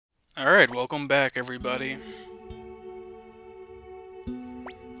Alright, welcome back, everybody.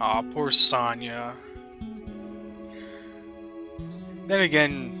 Aw, poor Sonya. Then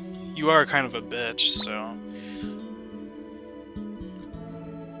again, you are kind of a bitch, so...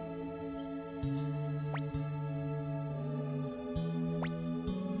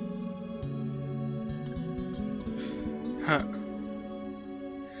 Huh.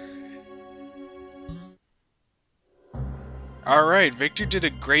 Alright, Victor did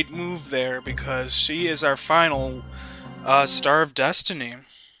a great move there because she is our final Star of Destiny.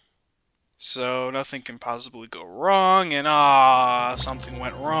 So nothing can possibly go wrong, and something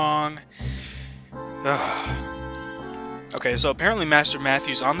went wrong. Okay, so apparently Master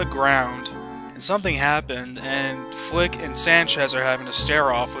Matthew's on the ground, and something happened, and Flick and Sanchez are having a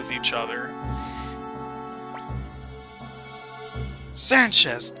stare-off with each other.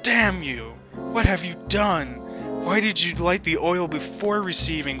 Sanchez, damn you! What have you done? Why did you light the oil before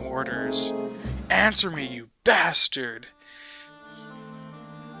receiving orders? Answer me, you bastard!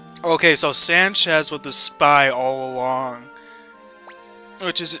 Okay, so Sanchez was the spy all along.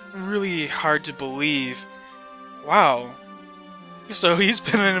 Which is really hard to believe. Wow. So he's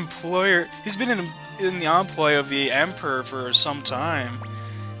been an employer... He's been in the employ of the Emperor for some time.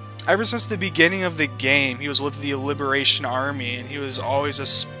 Ever since the beginning of the game, he was with the Liberation Army, and he was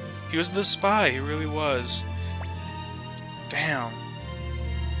always he was the spy, he really was. Damn.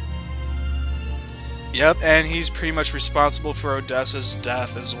 Yep, and he's pretty much responsible for Odessa's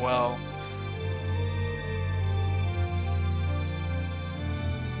death as well.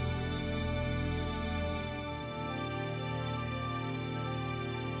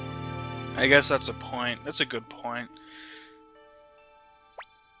 I guess that's a point. That's a good point.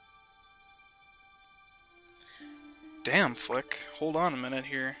 Damn, Flick. Hold on a minute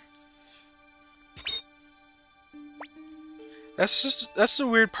here. That's the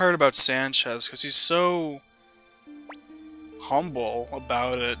weird part about Sanchez, because he's so humble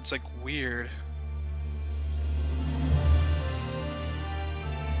about it. It's like weird.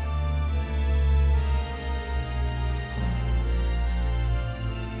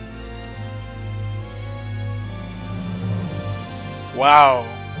 Wow.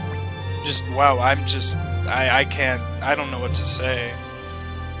 Wow, I can't, I don't know what to say.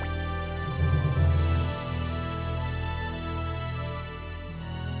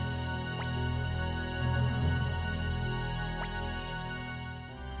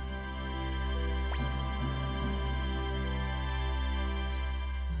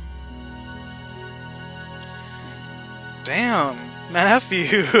 Damn,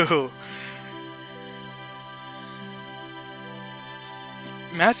 Matthew!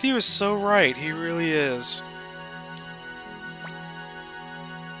 Matthew is so right, he really is.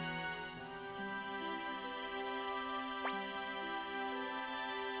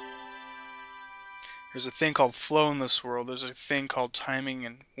 There's a thing called flow in this world, there's a thing called timing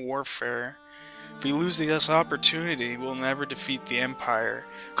and warfare. If we lose this opportunity, we'll never defeat the Empire.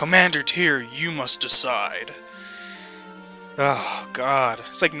 Commander Tyr, you must decide. Oh, God.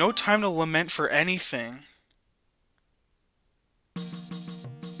 It's like no time to lament for anything.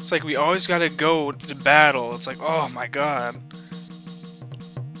 It's like we always gotta go to battle. It's like, oh my God.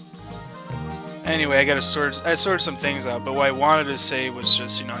 Anyway, I sorted some things out, but what I wanted to say was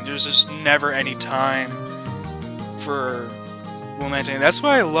just, you know, there's just never any time for lamenting. That's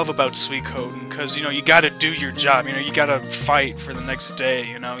what I love about Suikoden, because, you know, you gotta do your job, you know, you gotta fight for the next day,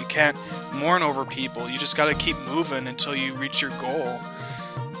 you know, you can't mourn over people, you just gotta keep moving until you reach your goal.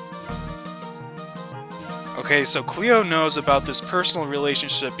 Okay, so Cleo knows about this personal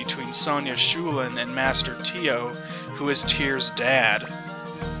relationship between Sonya Shulin and Master Tio, who is Tyr's dad.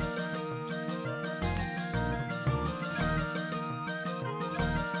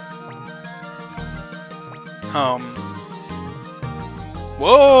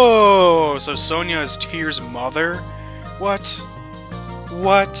 Whoa! So Sonya is Tyr's mother? What?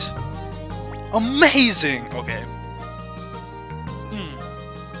 What? Amazing! Okay.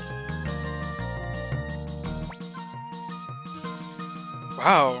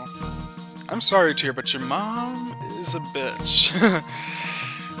 Wow. I'm sorry, Tyr, but your mom is a bitch.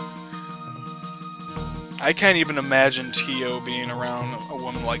 I can't even imagine Tio being around a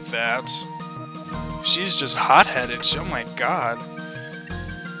woman like that. She's just hot-headed. Oh my God.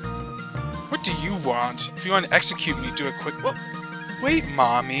 What do you want? If you want to execute me, do it quick. Whoa. Wait,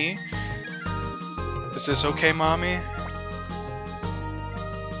 Mommy. Is this okay, Mommy?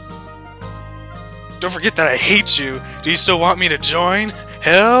 Don't forget that I hate you. Do you still want me to join?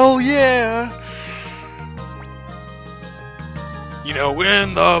 Hell yeah! You know,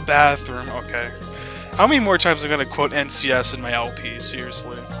 in the bathroom. Okay. How many more times am I gonna quote NCS in my LP?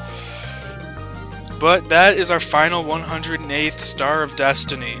 Seriously. But that is our final 108th Star of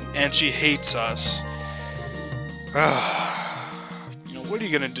Destiny, and she hates us. You know, what are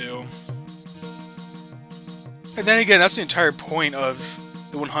you gonna do? And then again, that's the entire point of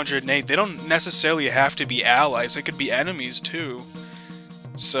the 108. They don't necessarily have to be allies, they could be enemies too.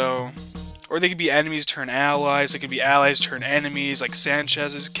 So, or they could be enemies turn allies, they could be allies turn enemies, like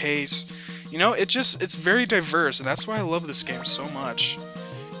Sanchez's case. You know, it's very diverse, and that's why I love this game so much.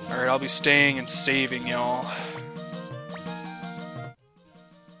 Alright, I'll be staying and saving y'all.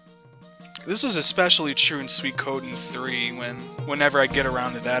 This is especially true in Suikoden 3, whenever I get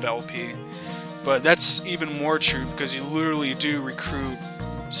around to that LP. But that's even more true because you literally do recruit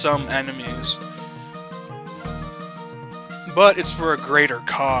some enemies. But it's for a greater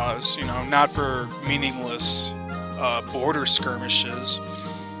cause, you know, not for meaningless border skirmishes.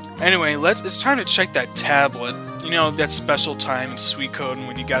 Anyway, it's time to check that tablet. You know, that special time in Suikoden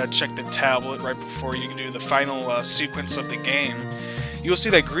when you gotta check the tablet right before you can do the final sequence of the game. You'll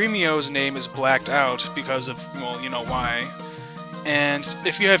see that Gremio's name is blacked out because of, well, you know why. And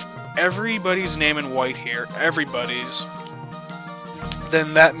if you have everybody's name in white here, everybody's,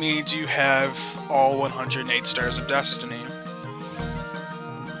 then that means you have all 108 Stars of Destiny.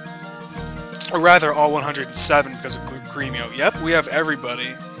 Or rather, all 107 because of Gremio. Yep, we have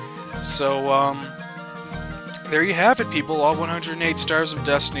everybody. So, there you have it, people. All 108 Stars of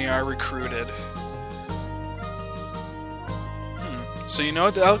Destiny are recruited. So you know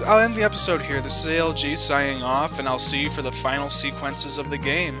what, I'll end the episode here. This is ALG signing off, and I'll see you for the final sequences of the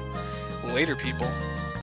game. Later, people.